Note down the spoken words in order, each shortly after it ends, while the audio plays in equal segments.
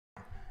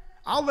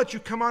I'll let you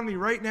come on me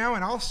right now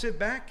and I'll sit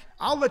back.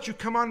 I'll let you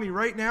come on me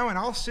right now and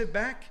I'll sit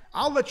back.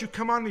 I'll let you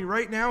come on me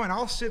right now and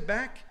I'll sit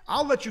back.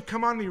 I'll let you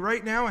come on me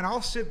right now and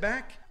I'll sit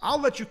back. I'll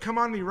let you come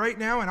on me right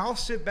now and I'll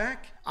sit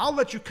back. I'll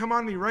let you come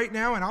on me right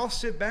now and I'll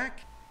sit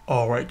back.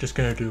 Alright, just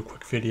gonna do a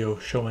quick video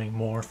showing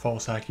more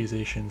false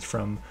accusations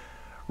from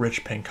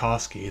Rich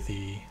Penkoski,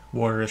 the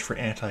Warriors for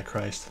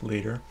Antichrist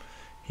leader.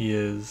 He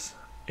is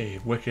a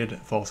wicked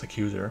false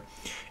accuser,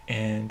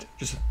 and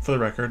just for the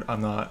record,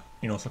 I'm not,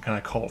 some kind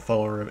of cult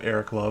follower of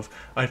Eric Love.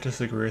 I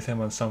disagree with him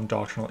on some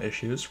doctrinal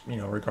issues,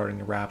 regarding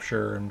the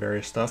rapture and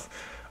various stuff,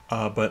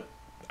 but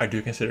I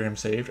do consider him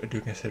saved. I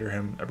do consider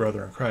him a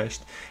brother in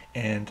Christ,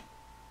 and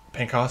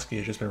Penkoski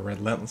has just been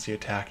relentlessly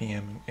attacking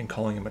him and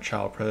calling him a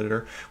child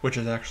predator, which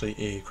is actually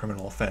a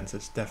criminal offense.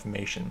 It's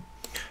defamation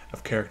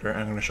of character.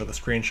 I'm going to show the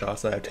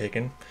screenshots that I've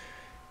taken,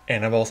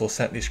 and I've also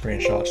sent these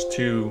screenshots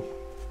to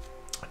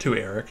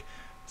Eric,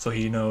 so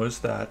he knows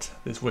that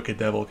this wicked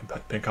devil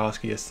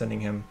Penkoski is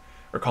sending him,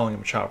 or calling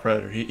him a child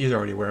predator. He's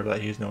already aware of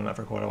that. He's known that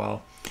for quite a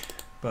while.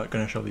 But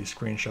going to show these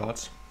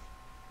screenshots.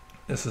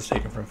 This is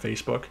taken from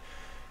Facebook.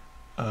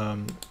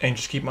 And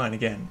just keep in mind,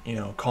 again,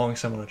 calling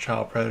someone a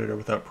child predator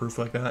without proof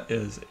like that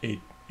is a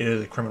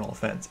criminal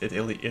offense.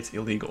 It's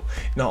illegal.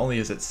 Not only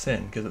is it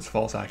sin because it's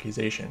false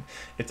accusation,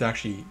 it's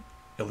actually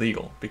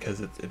illegal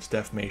because it's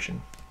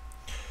defamation.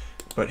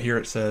 But here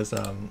it says,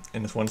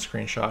 in this one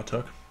screenshot I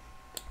took,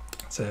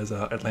 it says,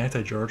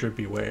 Atlanta, Georgia,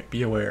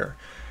 be aware.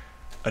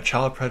 A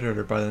child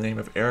predator by the name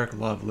of Eric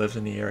Love lives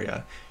in the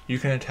area. You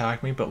can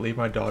attack me, but leave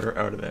my daughter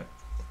out of it.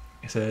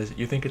 It says,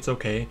 you think it's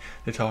okay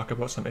to talk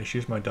about some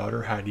issues my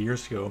daughter had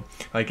years ago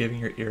by giving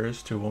your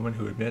ears to a woman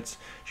who admits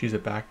she's a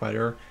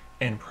backbiter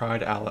and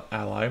pride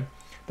ally?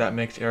 That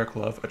makes Eric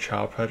Love a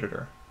child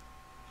predator.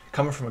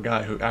 Coming from a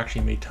guy who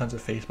actually made tons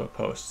of Facebook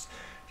posts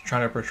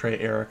trying to portray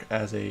Eric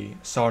as a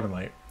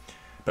sodomite.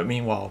 But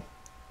meanwhile,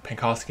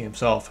 Penkoski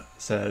himself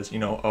says,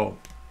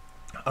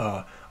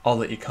 I'll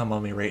let you come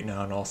on me right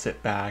now and I'll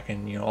sit back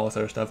and, all this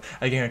other stuff.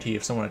 I guarantee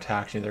if someone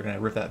attacks you, they're going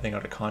to rip that thing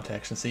out of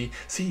context and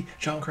see,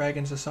 John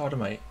Kragen's a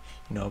sodomite,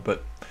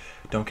 but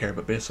don't care.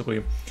 But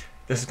basically,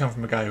 this has come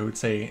from a guy who would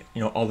say,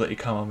 I'll let you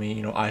come on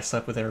me, I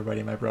slept with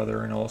everybody, my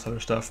brother, and all this other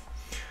stuff.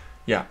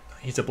 Yeah,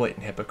 he's a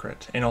blatant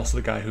hypocrite. And also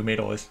the guy who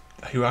made all this,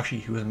 who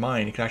was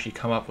mine, he could actually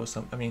come up with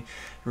some,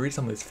 read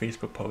some of his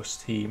Facebook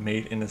posts he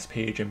made in this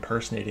page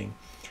impersonating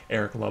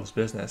Eric Love's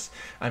business.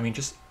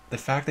 Just the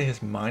fact that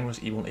his mind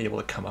was even able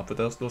to come up with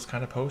those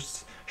kind of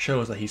posts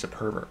shows that he's a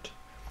pervert.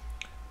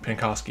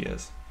 Penkoski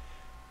is.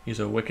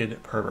 He's a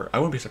wicked pervert. I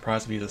wouldn't be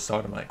surprised if he's a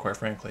sodomite, quite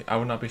frankly. I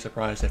would not be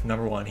surprised if,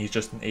 number one, he's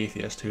just an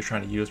atheist who's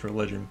trying to use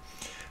religion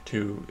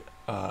to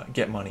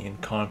get money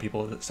and con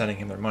people sending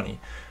him their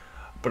money,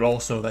 but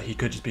also that he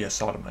could just be a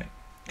sodomite,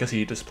 because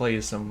he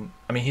displays some,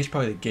 he's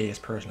probably the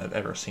gayest person I've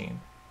ever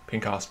seen,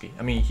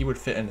 Penkoski. He would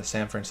fit into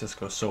San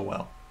Francisco so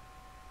well.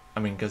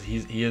 Because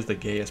he is the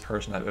gayest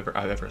person I've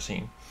ever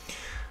seen.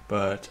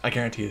 But I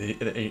guarantee you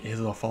that his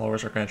little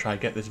followers are going to try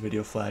to get this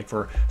video flagged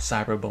for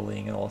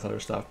cyberbullying and all this other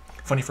stuff.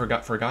 Funny for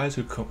guys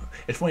who,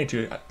 it's funny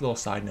too, a little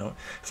side note,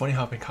 funny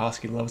how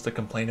Penkoski loves to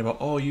complain about,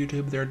 oh,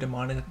 YouTube, they're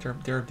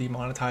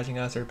demonetizing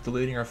us, they're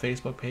deleting our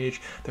Facebook page,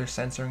 they're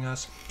censoring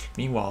us.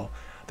 Meanwhile,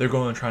 they're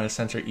going and trying to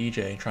censor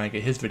EJ and trying to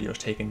get his videos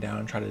taken down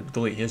and try to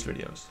delete his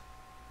videos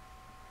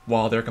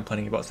while they're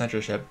complaining about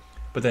censorship,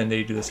 but then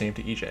they do the same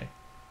to EJ.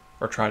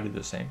 Or try to do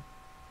the same.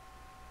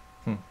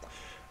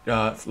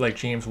 Like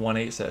James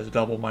 1:8 says, a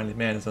double-minded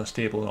man is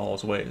unstable in all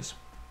his ways.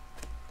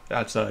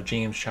 That's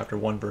James chapter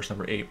 1, verse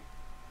number 8.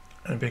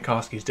 And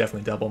Penkoski is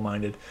definitely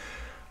double-minded.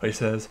 But he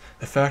says,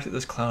 the fact that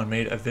this clown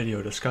made a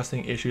video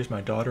discussing issues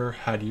my daughter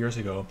had years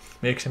ago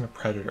makes him a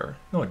predator.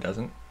 No, it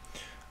doesn't.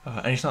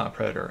 And he's not a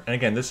predator. And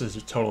again, this is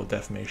a total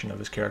defamation of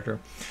his character.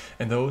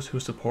 And those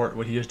who support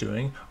what he is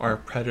doing are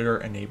predator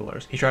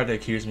enablers. He tried to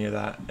accuse me of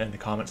that in the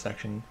comment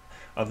section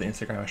of the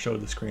Instagram. I showed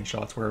the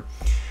screenshots where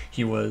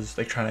he was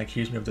trying to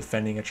accuse me of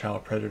defending a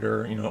child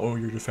predator. Oh,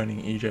 you're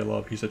defending EJ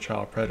Love, he's a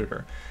child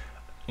predator.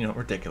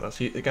 Ridiculous.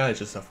 The guy is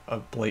just a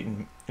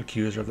blatant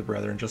accuser of the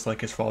brethren, just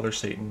like his father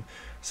Satan.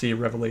 See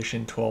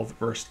Revelation 12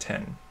 verse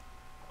 10.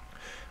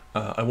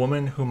 A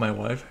woman whom my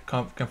wife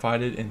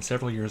confided in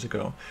several years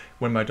ago,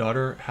 when my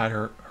daughter had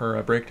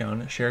her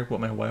breakdown, shared what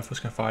my wife was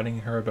confiding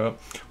in her about.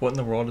 What in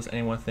the world does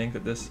anyone think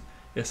that this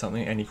is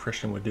something any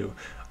Christian would do?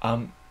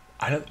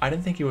 I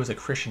didn't think it was a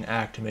Christian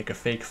act to make a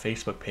fake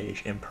Facebook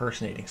page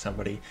impersonating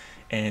somebody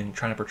and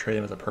trying to portray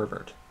them as a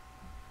pervert.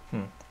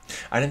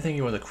 I didn't think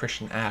it was a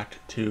Christian act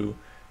to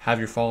have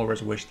your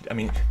followers wish,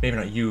 maybe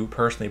not you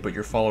personally, but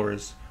your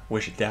followers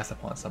wish death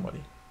upon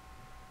somebody.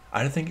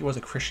 I didn't think it was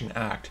a Christian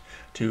act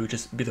to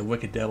just be the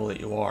wicked devil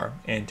that you are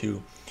and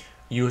to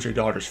use your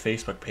daughter's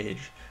Facebook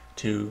page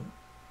to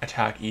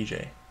attack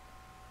EJ.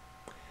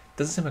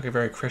 Doesn't seem like a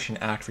very Christian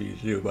act for you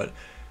to do, but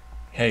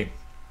hey,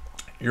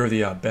 you're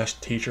the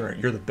best teacher,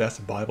 you're the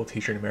best Bible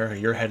teacher in America,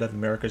 you're head of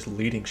America's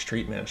leading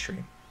street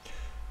ministry.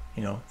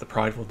 The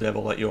prideful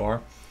devil that you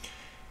are.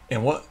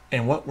 In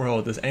what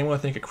world does anyone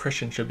think a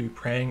Christian should be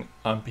preying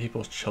on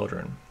people's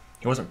children?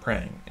 He wasn't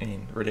praying.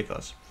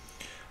 Ridiculous.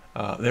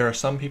 There are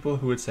some people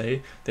who would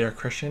say they are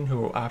Christian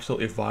who are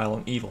absolutely vile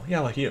and evil. Yeah,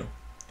 like you.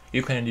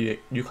 You claim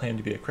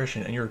to be a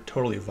Christian, and you're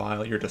totally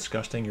vile. You're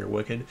disgusting. You're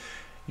wicked.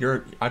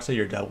 I'd say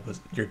you're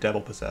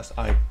devil possessed.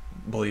 I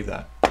believe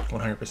that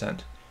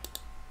 100%,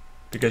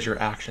 because your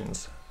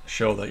actions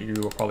show that you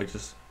are probably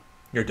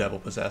you're devil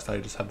possessed. I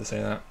just have to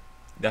say that.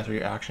 That's what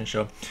your actions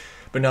show.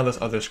 But now this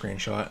other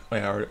screenshot,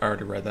 I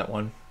already read that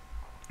one.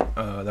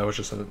 That was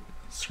just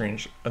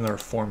another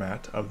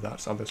format of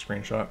that other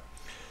screenshot.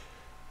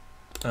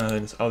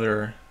 This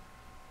other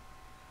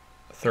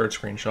third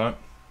screenshot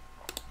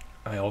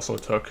I also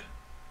took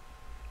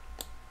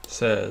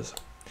says,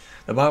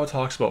 the Bible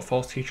talks about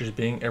false teachers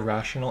being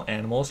irrational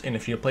animals in a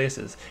few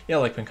places. Yeah,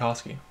 like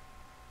Penkoski.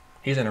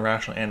 He's an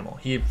irrational animal.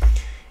 He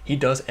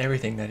does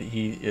everything that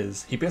he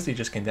is. He basically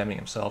just condemning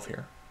himself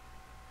here.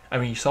 I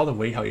mean, you saw the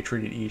way how he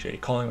treated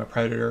EJ, calling him a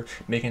predator,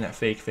 making that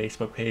fake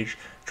Facebook page,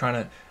 trying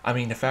to, I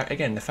mean, the fact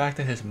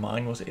that his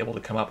mind was able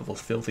to come up with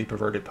those filthy,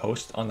 perverted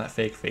posts on that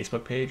fake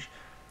Facebook page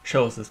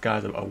shows this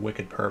guy's a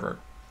wicked pervert.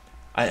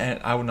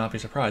 I would not be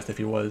surprised if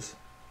he was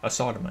a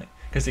sodomite.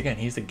 Because again,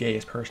 he's the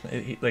gayest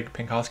person. Like,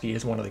 Penkoski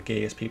is one of the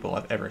gayest people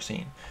I've ever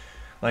seen.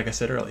 Like I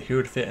said earlier, he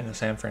would fit into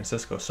San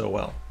Francisco so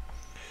well.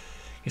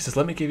 He says,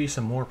 let me give you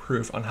some more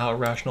proof on how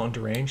irrational and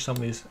deranged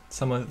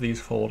some of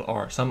these fold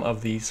are. Some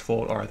of these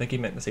fold are. I think he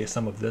meant to say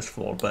some of this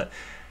fold, but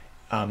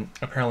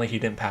apparently he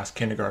didn't pass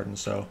kindergarten,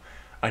 so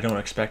I don't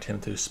expect him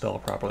to spell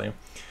properly.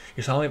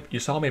 You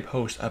saw me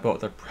post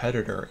about the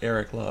predator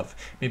Eric Love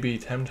maybe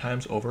 10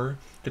 times over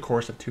the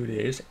course of 2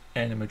 days,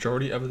 and the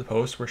majority of the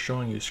posts were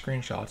showing you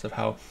screenshots of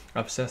how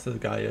obsessed this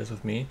guy is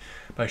with me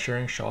by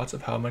sharing shots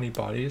of how many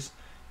bodies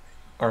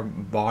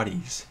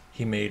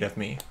he made of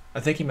me.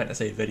 I think he meant to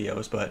say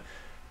videos, but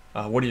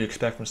what do you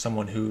expect from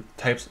someone who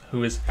types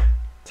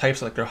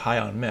like they're high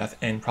on meth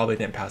and probably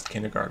didn't pass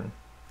kindergarten?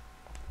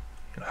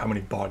 You know, how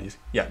many bodies?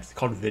 Yeah, it's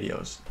called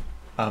videos.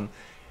 You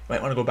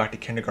might want to go back to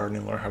kindergarten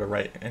and learn how to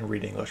write and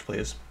read English,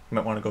 please. You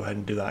might want to go ahead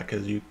and do that,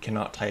 because you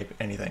cannot type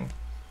anything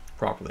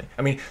properly.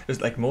 I mean,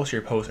 there's like most of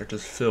your posts are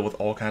just filled with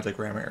all kinds of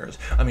grammar errors.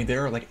 I mean,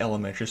 there are like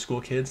elementary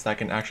school kids that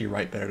can actually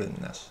write better than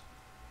this,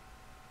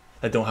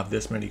 that don't have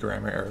this many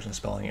grammar errors and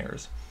spelling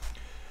errors.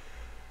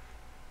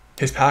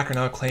 His pack are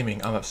now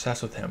claiming I'm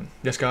obsessed with him.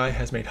 This guy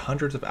has made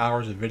hundreds of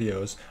hours of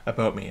videos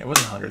about me. It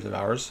wasn't hundreds of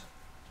hours.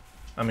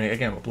 I mean,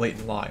 again, a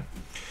blatant lie.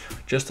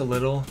 Just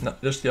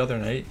the other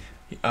night,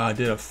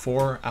 did a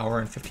 4-hour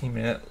and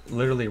 15-minute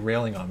literally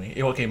railing on me.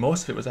 Okay,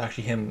 most of it was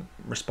actually him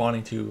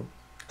responding to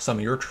some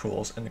of your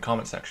trolls in the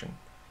comment section.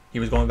 He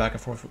was going back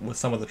and forth with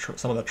some of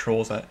the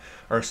trolls that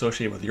are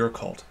associated with your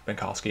cult,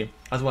 Penkoski.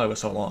 That's why it was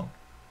so long.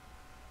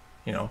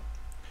 You know,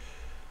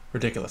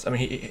 ridiculous. I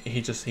mean,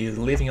 he's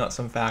leaving out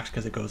some facts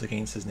because it goes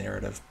against his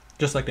narrative,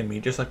 just like the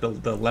media, just like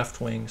the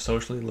left-wing,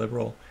 socially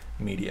liberal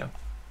media.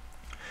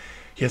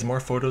 He has more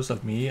photos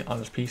of me on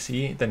his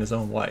PC than his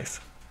own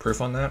wife. Proof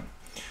on that?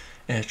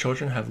 And his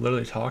children have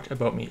literally talked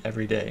about me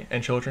every day,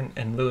 and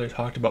literally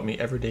talked about me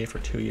every day for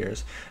 2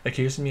 years,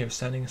 accusing me of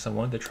sending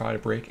someone to try to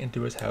break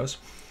into his house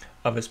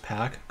of his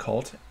pack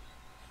cult.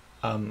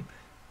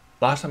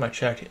 Last time I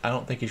checked, I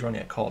don't think he's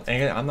running a cult. And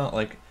again, I'm not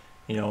like,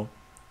 you know,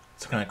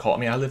 some kind of cult.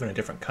 I mean, I live in a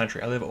different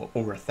country. I live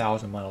over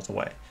 1,000 miles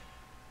away.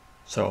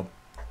 So,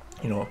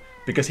 you know,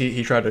 because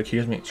he tried to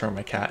accuse me. Sorry,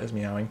 my cat is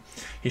meowing.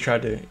 He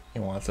tried to, he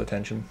wants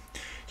attention.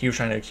 He was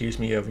trying to accuse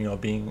me of, you know,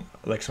 being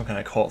like some kind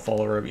of cult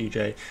follower of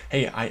EJ.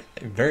 Hey,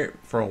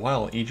 for a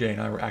while, EJ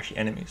and I were actually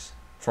enemies.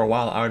 For a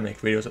while, I would make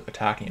videos of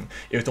attacking him.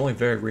 It was only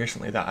very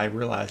recently that I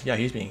realized, yeah,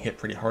 he's being hit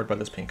pretty hard by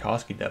this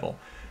Penkoski devil.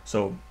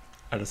 So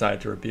I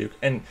decided to rebuke.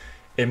 And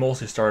it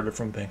mostly started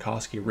from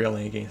Penkoski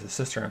railing against his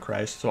sister in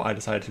Christ. So I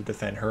decided to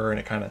defend her, and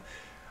it kind of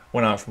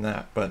went on from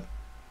that. But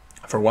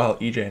for a while,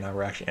 EJ and I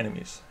were actually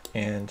enemies.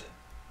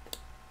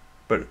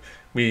 But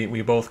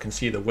we both can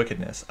see the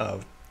wickedness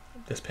of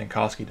this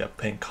Penkoski,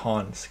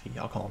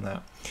 I'll call him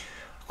that.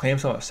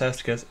 Claims I'm obsessed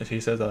because, he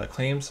says that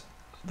claims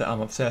that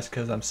I'm obsessed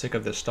because I'm sick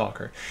of this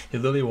stalker. He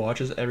literally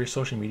watches every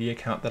social media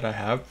account that I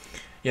have.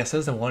 Yeah,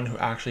 says the one who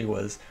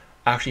was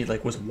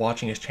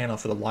watching his channel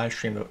for the live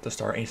stream at the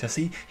start, and he says,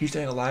 see, he's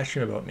doing a live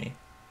stream about me.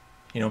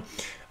 You know,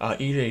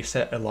 EJ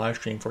set a live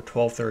stream for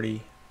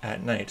 12:30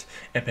 at night,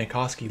 and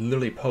Penkoski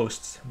literally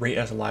posts right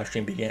as the live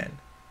stream began.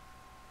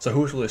 So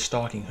who's really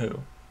stalking who?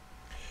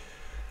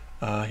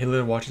 He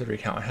literally watches every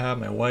account I have,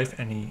 my wife,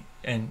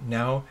 and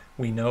now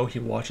we know he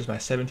watches my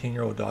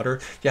 17-year-old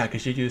daughter. Yeah,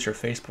 because you use her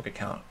Facebook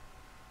account.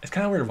 It's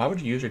kind of weird. Why would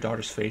you use your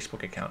daughter's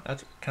Facebook account?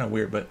 That's kind of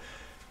weird, but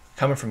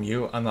coming from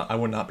you, I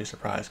would not be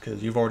surprised,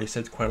 because you've already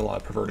said quite a lot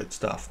of perverted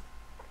stuff.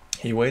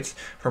 He waits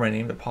for my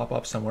name to pop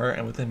up somewhere,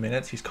 and within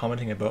minutes he's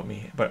commenting about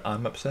me. But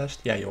I'm obsessed?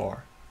 Yeah, you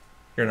are.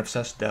 You're an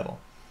obsessed devil.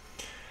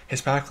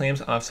 His pack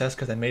claims I'm obsessed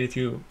because I made a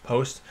few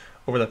posts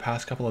over the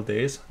past couple of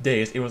days.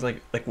 It was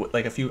like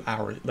a few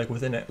hours, like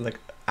within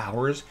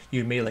hours,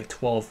 you made like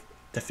 12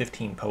 to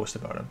 15 posts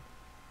about him.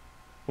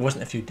 It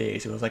wasn't a few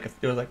days. It was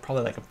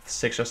probably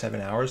 6 or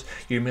 7 hours.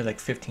 You made like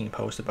 15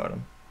 posts about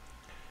him.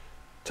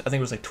 I think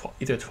it was like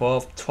either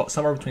 12,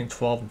 somewhere between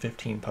 12 and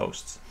 15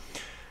 posts.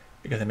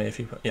 because I made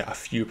a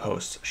few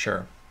posts,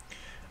 sure.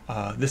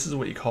 This is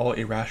what you call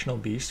a rational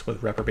beast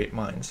with reprobate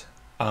minds.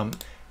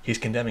 He's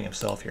condemning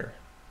himself here.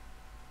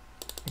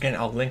 Again,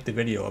 I'll link the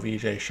video of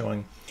EJ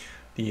showing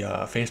the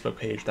Facebook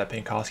page that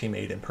Penkoski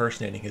made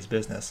impersonating his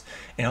business,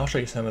 and I'll show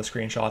you some of the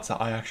screenshots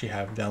that I actually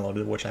have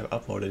downloaded, which I've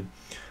uploaded,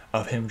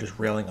 of him just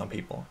railing on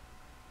people,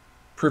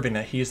 proving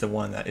that he's the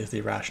one that is the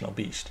irrational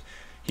beast.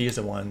 He is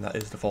the one that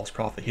is the false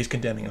prophet. He's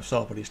condemning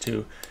himself, but he's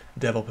too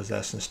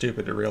devil-possessed and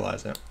stupid to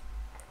realize it.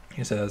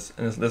 He says,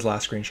 in this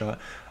last screenshot,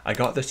 I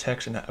got this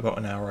text about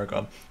an hour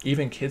ago.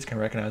 Even kids can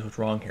recognize what's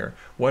wrong here.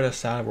 What a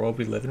sad world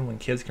we live in when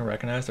kids can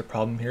recognize the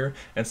problem here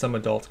and some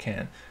adults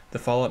can. The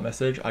follow-up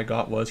message I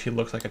got was, he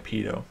looks like a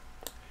pedo.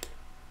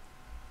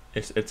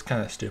 It's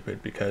kind of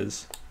stupid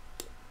because,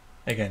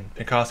 again,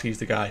 Penkoski's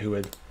the guy who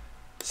would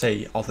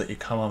say, I'll let you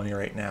come on me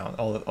right now,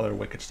 all the other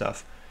wicked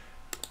stuff.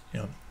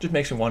 You know, just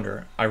makes me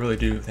wonder. I really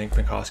do think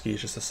Penkoski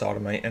is just a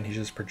sodomite and he's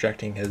just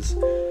projecting his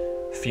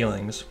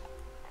feelings.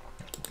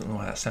 I don't know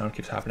why that sound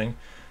keeps happening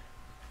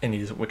in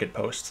these wicked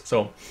posts.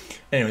 So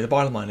anyway, the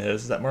bottom line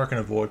is that Mark can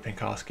avoid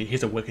Penkoski.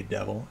 He's a wicked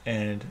devil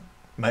and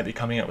might be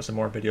coming out with some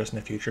more videos in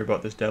the future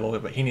about this devil,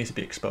 but he needs to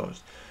be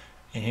exposed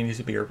and he needs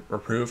to be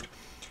reproved,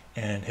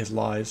 and his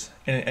lies,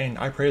 and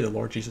I pray the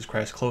Lord Jesus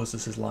Christ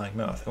closes his lying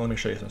mouth. And let me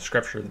show you some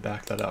scripture to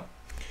back that up,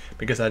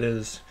 because that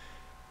is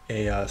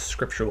a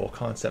scriptural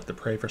concept, to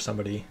pray for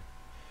somebody's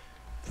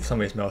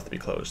mouth to be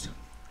closed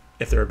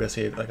if they're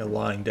basically like a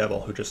lying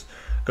devil who just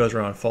goes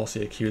around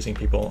falsely accusing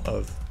people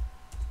of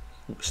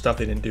stuff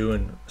they didn't do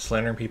and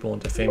slandering people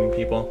and defaming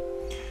people,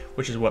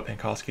 which is what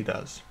Penkoski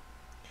does.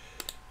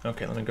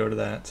 Okay, let me go to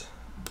that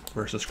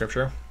verse of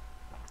scripture.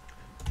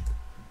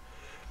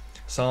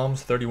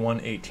 Psalms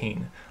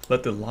 31:18.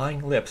 Let the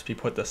lying lips be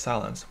put to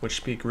silence, which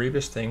speak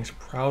grievous things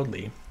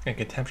proudly and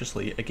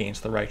contemptuously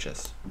against the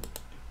righteous.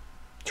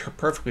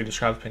 Perfectly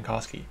describes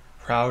Penkoski.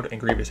 Proud and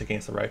grievous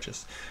against the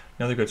righteous.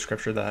 Another good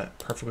scripture that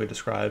perfectly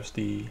describes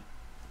the,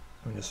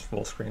 let me just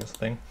full screen this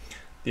thing,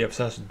 the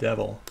obsessed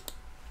devil,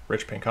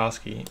 Rich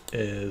Penkoski,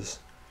 is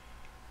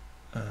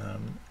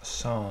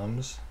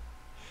Psalms.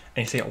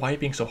 And you say, why are you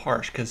being so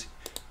harsh? Because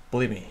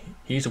believe me,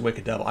 he's a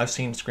wicked devil. I've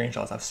seen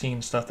screenshots. I've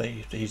seen stuff that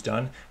he's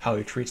done, how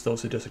he treats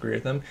those who disagree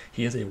with him.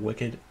 He is a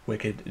wicked,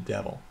 wicked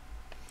devil.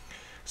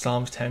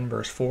 Psalms 10,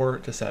 verse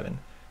 4-7.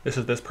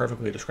 This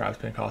perfectly describes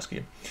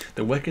Penkoski.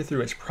 The wicked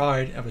through his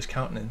pride of his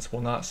countenance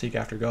will not seek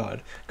after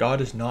God. God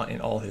is not in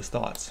all his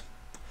thoughts.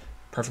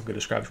 Perfectly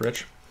describes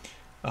Rich.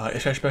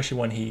 Especially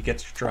when he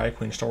gets Drag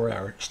Queen Story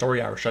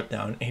Hour shut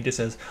down, and he just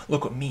says,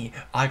 "Look at me!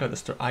 I got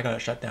it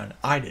shut down.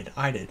 I did.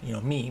 You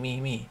know,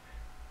 me."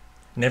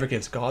 Never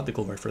gives God the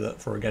glory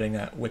for getting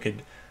that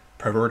wicked,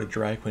 perverted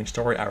Drag Queen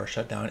Story Hour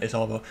shut down. It's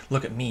all about,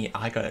 look at me!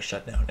 I got it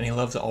shut down, and he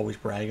loves to always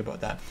brag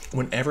about that.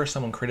 Whenever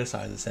someone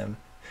criticizes him,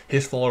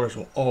 his followers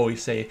will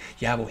always say,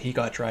 "Yeah, well, he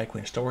got Drag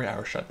Queen Story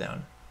Hour shut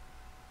down."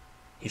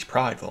 He's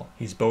prideful.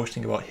 He's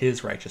boasting about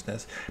his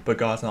righteousness, but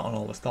God's not on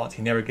all his thoughts.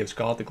 He never gives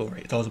God the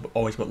glory. It's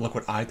always about, look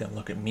what I've done,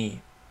 look at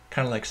me.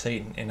 Kind of like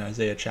Satan in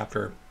Isaiah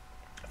chapter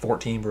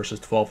 14,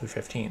 verses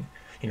 12-15.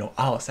 You know,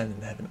 I'll ascend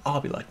into heaven.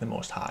 I'll be like the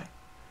Most High.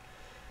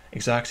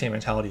 Exact same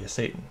mentality as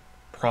Satan.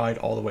 Pride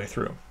all the way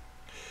through.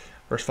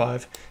 Verse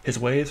 5, his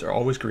ways are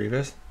always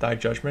grievous. Thy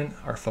judgment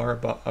are far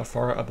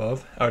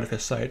above, out of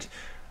his sight.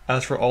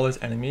 As for all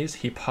his enemies,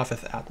 he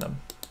puffeth at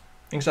them.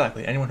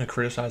 Exactly. Anyone who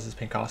criticizes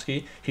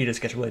Penkoski, he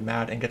just gets really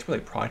mad and gets really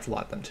prideful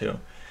at them too,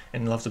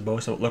 and loves to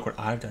boast about, look what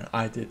I've done.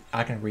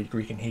 I can read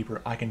Greek and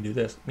Hebrew. I can do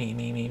this.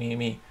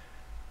 Me.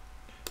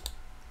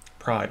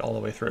 Pride all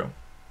the way through.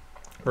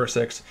 Verse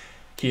 6,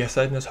 he has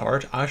said in his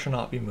heart, I shall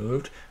not be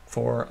moved,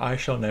 for I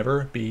shall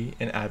never be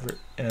in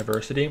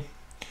adversity.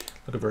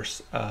 Look at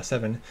verse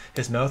 7.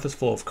 His mouth is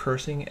full of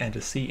cursing and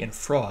deceit and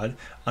fraud.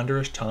 Under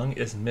his tongue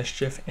is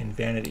mischief and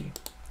vanity.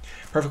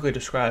 Perfectly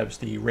describes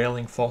the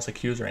railing false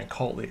accuser and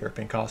cult leader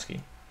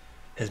Penkoski.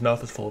 His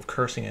mouth is full of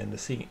cursing and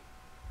deceit.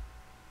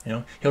 You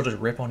know, he'll just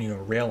rip on you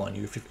and rail on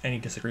you if you have any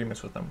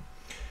disagreements with him.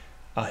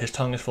 His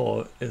tongue is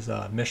full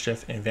of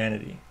mischief and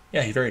vanity.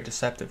 Yeah, he's very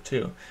deceptive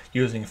too,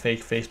 using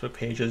fake Facebook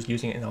pages,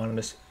 using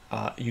anonymous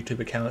YouTube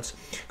accounts,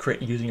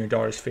 using your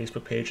daughter's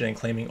Facebook page and then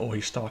claiming, oh,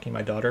 he's stalking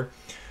my daughter.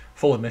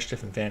 Full of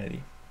mischief and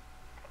vanity.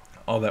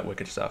 All that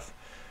wicked stuff.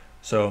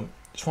 So,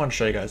 just wanted to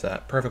show you guys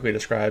that. Perfectly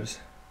describes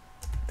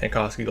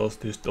Penkoski,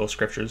 those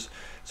scriptures.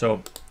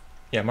 So,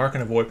 yeah, mark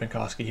and avoid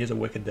Penkoski. He is a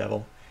wicked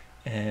devil,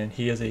 and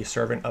he is a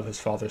servant of his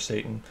father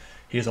Satan.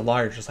 He is a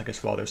liar just like his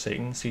father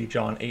Satan. See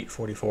John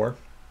 8:44.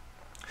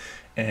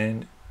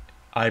 And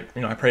I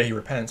pray he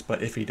repents,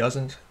 but if he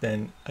doesn't,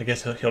 then I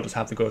guess he'll just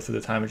have to go through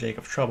the time of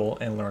Jacob's trouble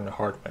and learn the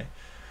hard way.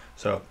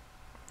 So,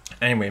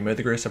 anyway, may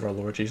the grace of our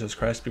Lord Jesus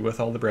Christ be with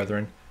all the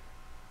brethren.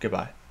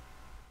 Goodbye.